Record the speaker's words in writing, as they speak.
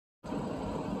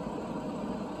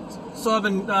So I've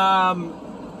been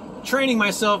training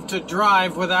myself to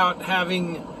drive without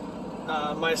having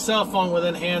my cell phone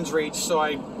within hand's reach, so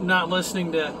I'm not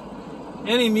listening to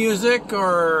any music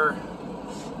or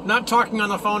not talking on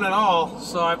the phone at all.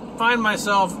 So I find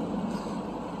myself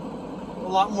a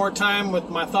lot more time with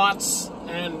my thoughts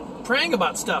and praying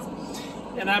about stuff.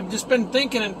 And I've just been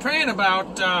thinking and praying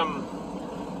about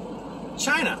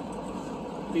China.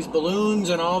 These balloons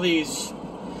and all these,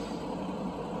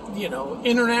 you know,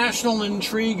 international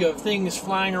intrigue of things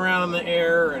flying around in the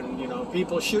air, and, you know,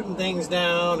 people shooting things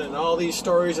down, and all these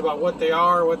stories about what they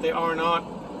are, what they are not.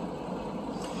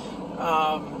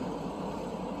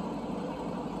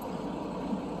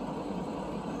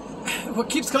 What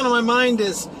keeps coming to my mind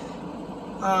is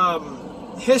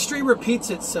history repeats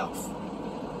itself.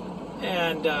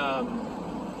 And I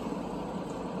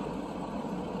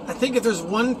think if there's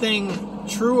one thing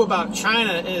true about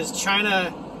China is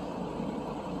China,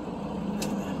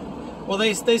 well,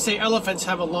 they say elephants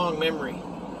have a long memory.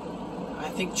 I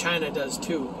think China does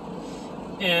too.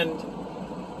 And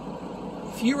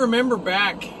if you remember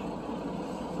back,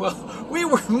 well,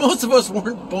 most of us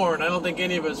weren't born. I don't think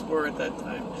any of us were at that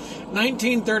time.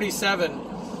 1937,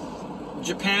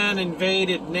 Japan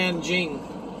invaded Nanjing,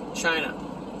 China,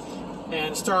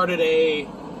 and started a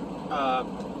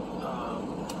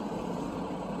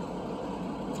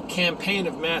campaign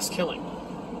of mass killing.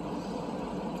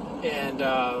 And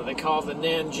they called it the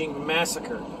Nanjing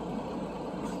Massacre.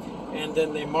 And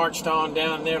then they marched on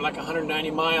down there like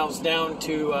 190 miles down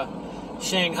to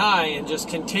Shanghai and just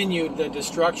continued the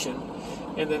destruction.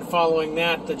 And then following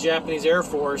that, the Japanese Air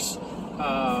Force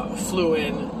flew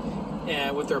in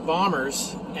with their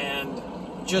bombers and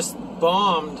just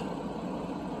bombed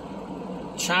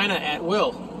China at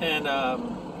will. And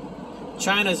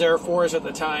China's Air Force at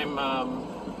the time,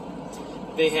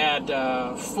 they had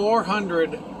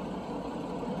 400.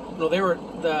 No,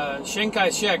 the Chiang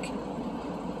Kai-shek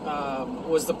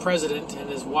was the president, and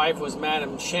his wife was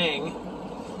Madam Chiang.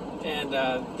 And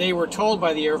they were told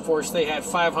by the Air Force they had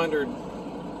 500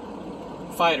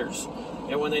 fighters.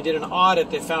 And when they did an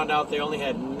audit, they found out they only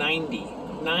had 90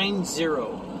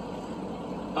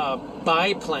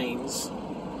 biplanes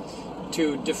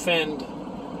to defend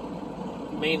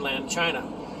mainland China.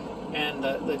 And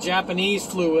the Japanese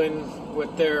flew in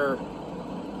with their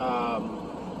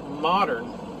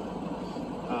modern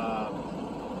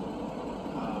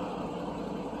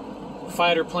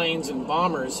fighter planes and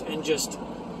bombers and just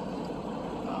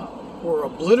were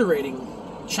obliterating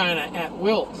China at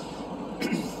will.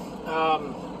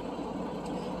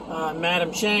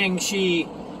 Madam Chiang, she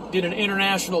did an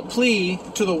international plea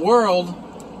to the world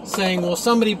saying, will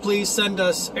somebody please send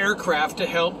us aircraft to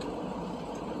help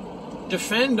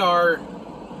defend our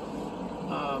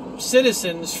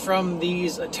citizens from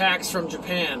these attacks from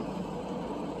Japan.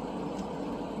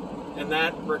 And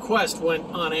that request went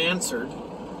unanswered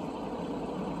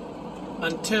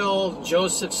until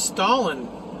Joseph Stalin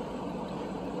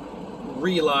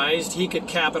realized he could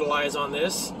capitalize on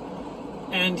this,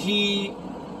 and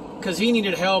because he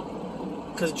needed help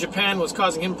because Japan was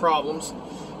causing him problems.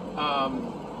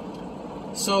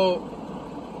 So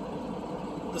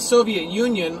the Soviet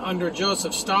Union under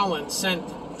Joseph Stalin sent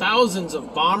thousands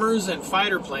of bombers and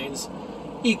fighter planes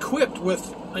equipped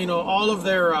with, you know, all of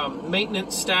their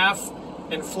maintenance staff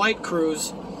and flight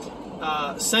crews,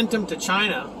 sent them to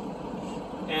China,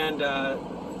 and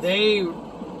they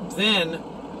then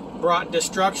brought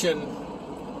destruction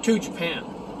to Japan.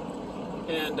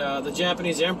 And the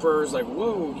Japanese emperor was like,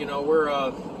 whoa, you know, we're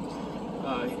I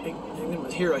think it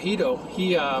was Hirohito,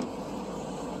 he you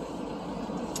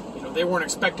know, they weren't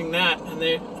expecting that, and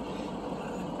they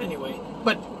anyway.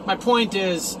 But my point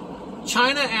is,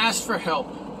 China asked for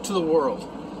help to the world.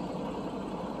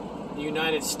 The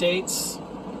United States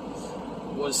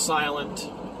was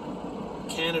silent.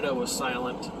 Canada was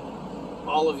silent.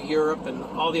 All of Europe and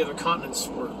all the other continents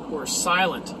were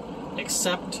silent,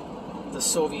 except the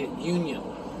Soviet Union.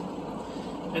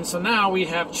 And so now we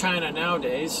have China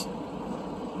nowadays.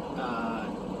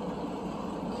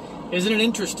 Isn't it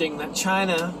interesting that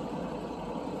China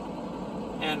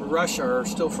and Russia are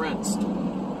still friends?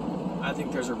 I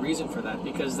think there's a reason for that,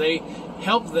 because they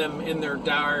help them in their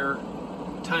dire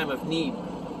time of need.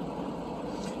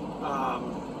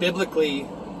 Biblically,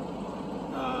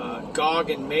 Gog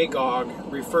and Magog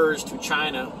refers to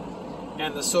China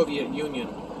and the Soviet Union,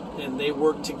 and they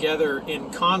worked together in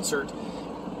concert,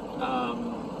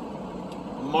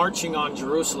 marching on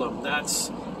Jerusalem. That's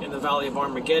in the Valley of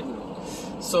Armageddon.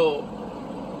 So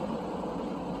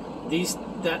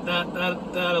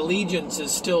that allegiance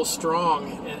is still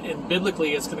strong, and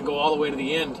biblically it's going to go all the way to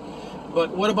the end.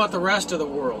 But what about the rest of the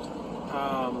world?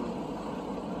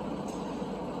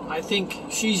 I think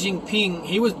Xi Jinping,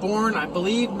 he was born, I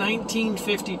believe,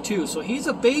 1952, so he's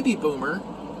a baby boomer,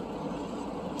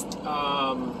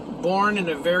 born in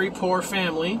a very poor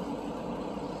family,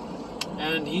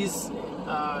 and he's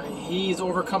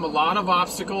overcome a lot of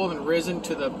obstacles and risen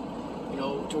to the,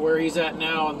 to where he's at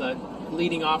now in the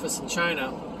leading office in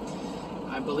China.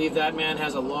 I believe that man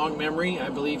has a long memory. I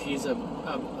believe he's a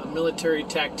military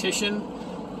tactician,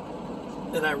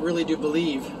 and I really do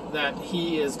believe that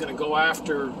he is going to go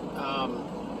after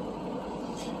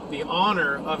the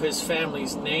honor of his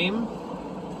family's name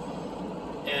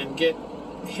and get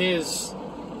his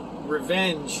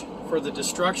revenge for the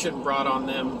destruction brought on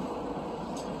them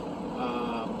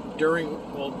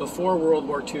before World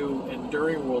War II and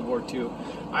during World War II.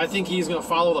 I think he's going to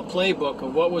follow the playbook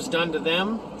of what was done to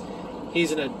them.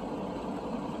 He's going to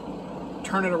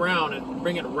turn it around and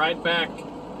bring it right back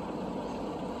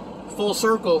full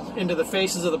circle into the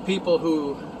faces of the people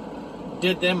who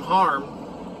did them harm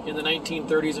in the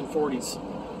 1930s and 40s.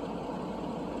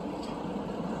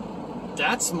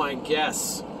 That's my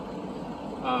guess.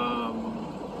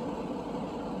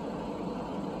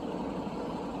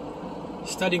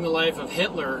 Studying the life of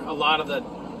Hitler, a lot of the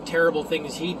terrible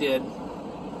things he did,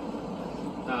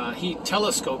 he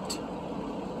telescoped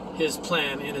his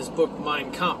plan in his book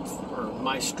Mein Kampf, or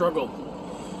My Struggle.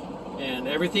 And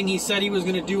everything he said he was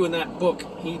going to do in that book,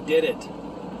 he did it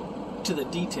to the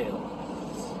detail.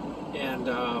 And,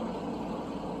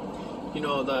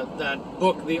 that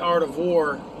book, The Art of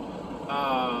War,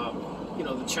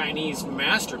 the Chinese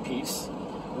masterpiece,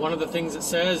 one of the things it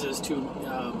says is to,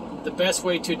 the best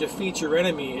way to defeat your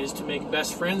enemy is to make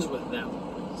best friends with them.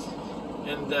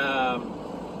 And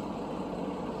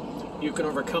you can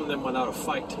overcome them without a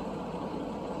fight.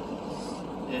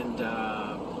 And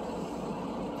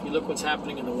you look what's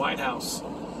happening in the White House.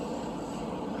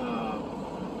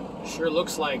 Sure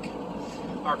looks like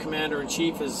our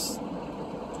commander-in-chief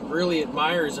really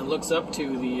admires and looks up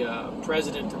to the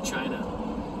president of China.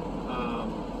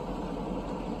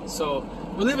 So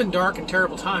we live in dark and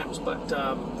terrible times, but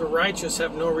the righteous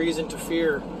have no reason to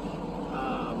fear.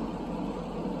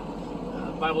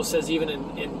 The Bible says even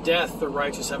in death the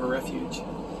righteous have a refuge.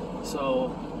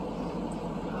 So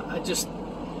it's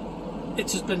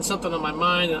just been something on my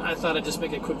mind, and I thought I'd just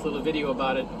make a quick little video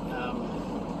about it.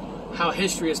 How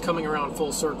history is coming around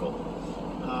full circle.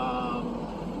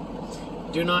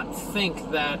 Do not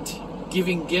think that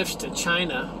giving gifts to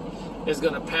China is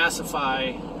going to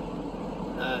pacify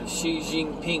Xi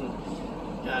Jinping.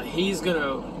 He's going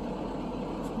to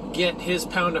get his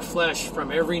pound of flesh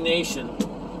from every nation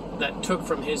that took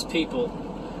from his people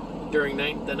during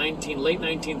the late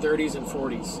 1930s and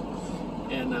 40s.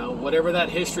 And whatever that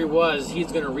history was,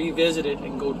 he's going to revisit it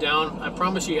and go down. I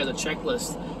promise you he has a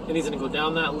checklist, and he's going to go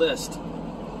down that list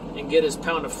and get his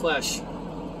pound of flesh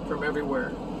from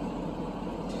everywhere.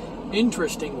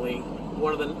 Interestingly,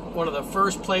 one of the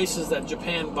first places that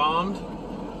Japan bombed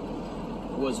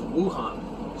was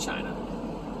Wuhan, China.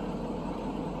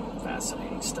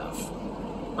 Fascinating stuff.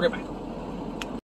 Okay, bye.